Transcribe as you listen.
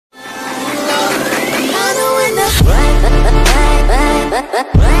Hey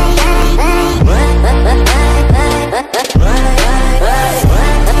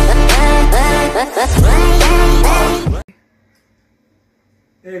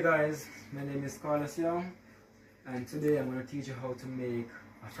guys, my name is Carlos Young, and today I'm going to teach you how to make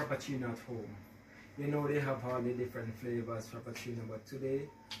a frappuccino at home. You know they have all the different flavors frappuccino, but today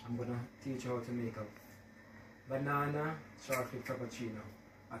I'm going to teach you how to make a banana chocolate frappuccino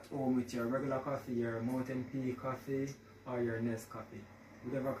at home with your regular coffee, your Mountain Peak coffee or your Nest coffee,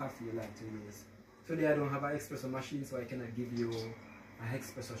 whatever coffee you like to use. Today I don't have an espresso machine, so I cannot give you an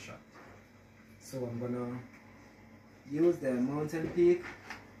espresso shot. So I'm going to use the Mountain Peak,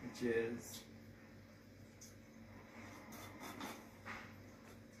 which is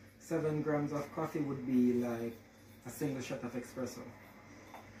 7 grams of coffee would be like a single shot of espresso.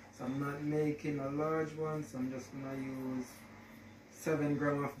 So I'm not making a large one, so I'm just gonna use 7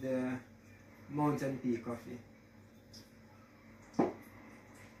 grams of the Mountain Peak coffee.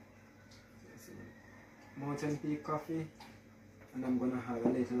 Mountain Peak coffee, and I'm gonna add a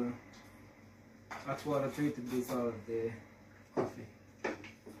little hot water to it to dissolve the coffee.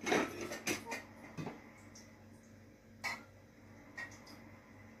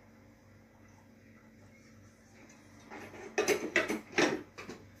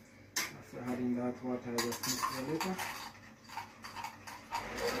 After adding that water, I just mix it a little.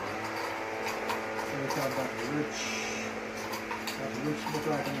 So it has that rich look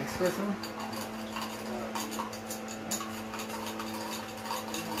like an espresso.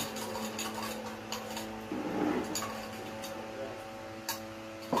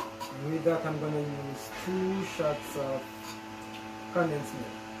 With that, I'm going to use 2 shots of condensed milk.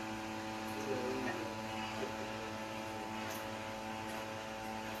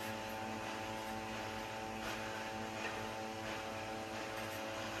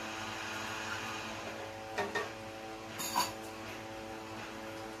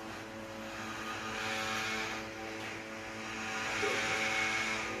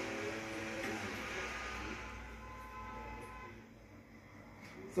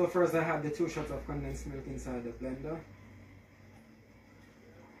 So first I have the 2 shots of condensed milk inside the blender.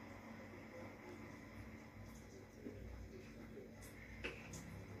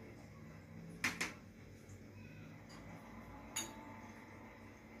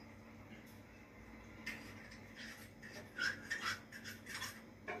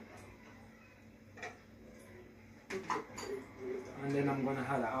 And then I'm going to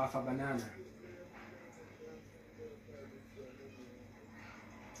add half a banana.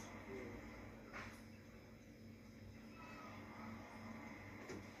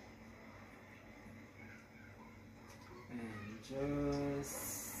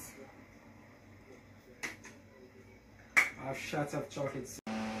 Just half shots of chocolate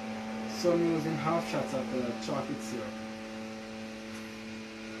syrup. So I'm using half shots of chocolate syrup.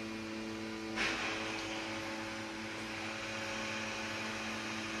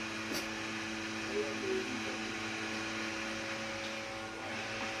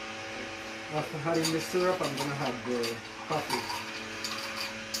 After adding the syrup, I'm going to add the coffee.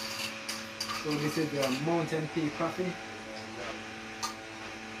 So this is the Mountain Peak coffee.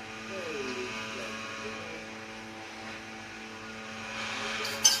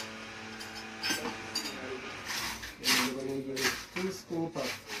 Then we're going to use 2 scoops of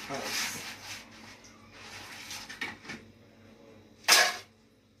ice.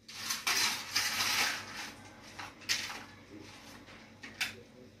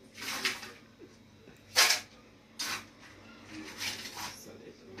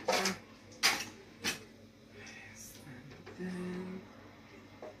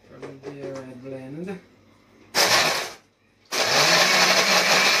 From there I blend.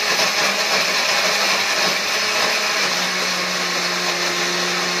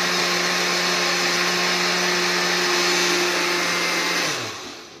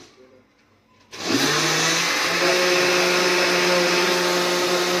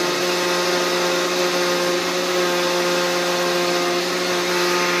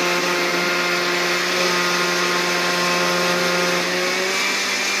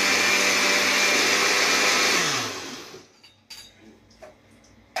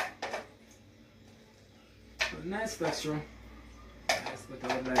 Nice texture, yes, but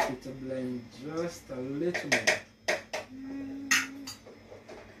I would like it to blend just a little more.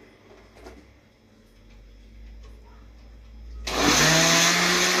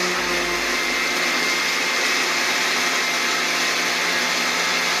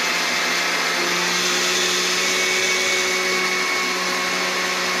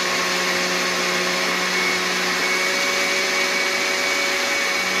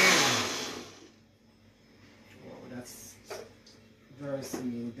 Very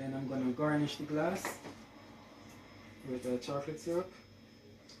proceed. Then I'm gonna garnish the glass with a chocolate syrup.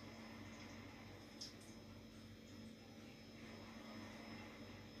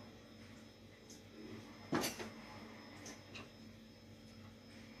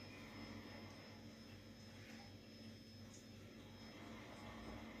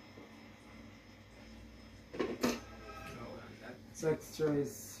 Texture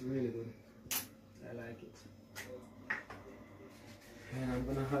is really good. I like it. And I'm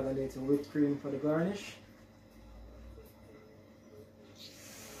gonna add a little whipped cream for the garnish.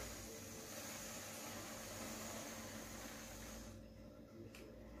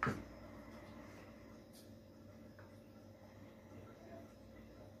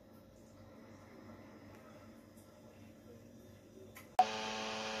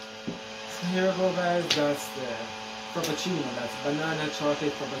 So here we go, guys. That's the frappuccino. That's banana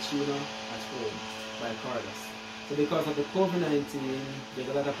chocolate frappuccino at home by Carlos. So because of the COVID-19, there's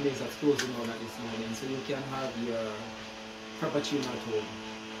a lot of places that's closing down at this moment. So you can have your frappuccino at home.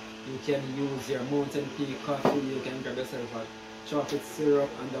 You can use your Mountain Peak coffee. You can grab yourself a chocolate syrup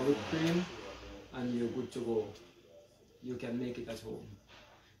and the whipped cream, and you're good to go. You can make it at home.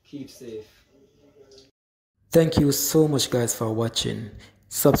 Keep safe. Thank you so much, guys, for watching.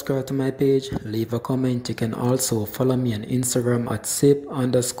 Subscribe to my page, leave a comment. You can also follow me on Instagram at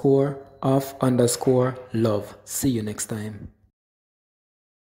sip_of_love. See you next time.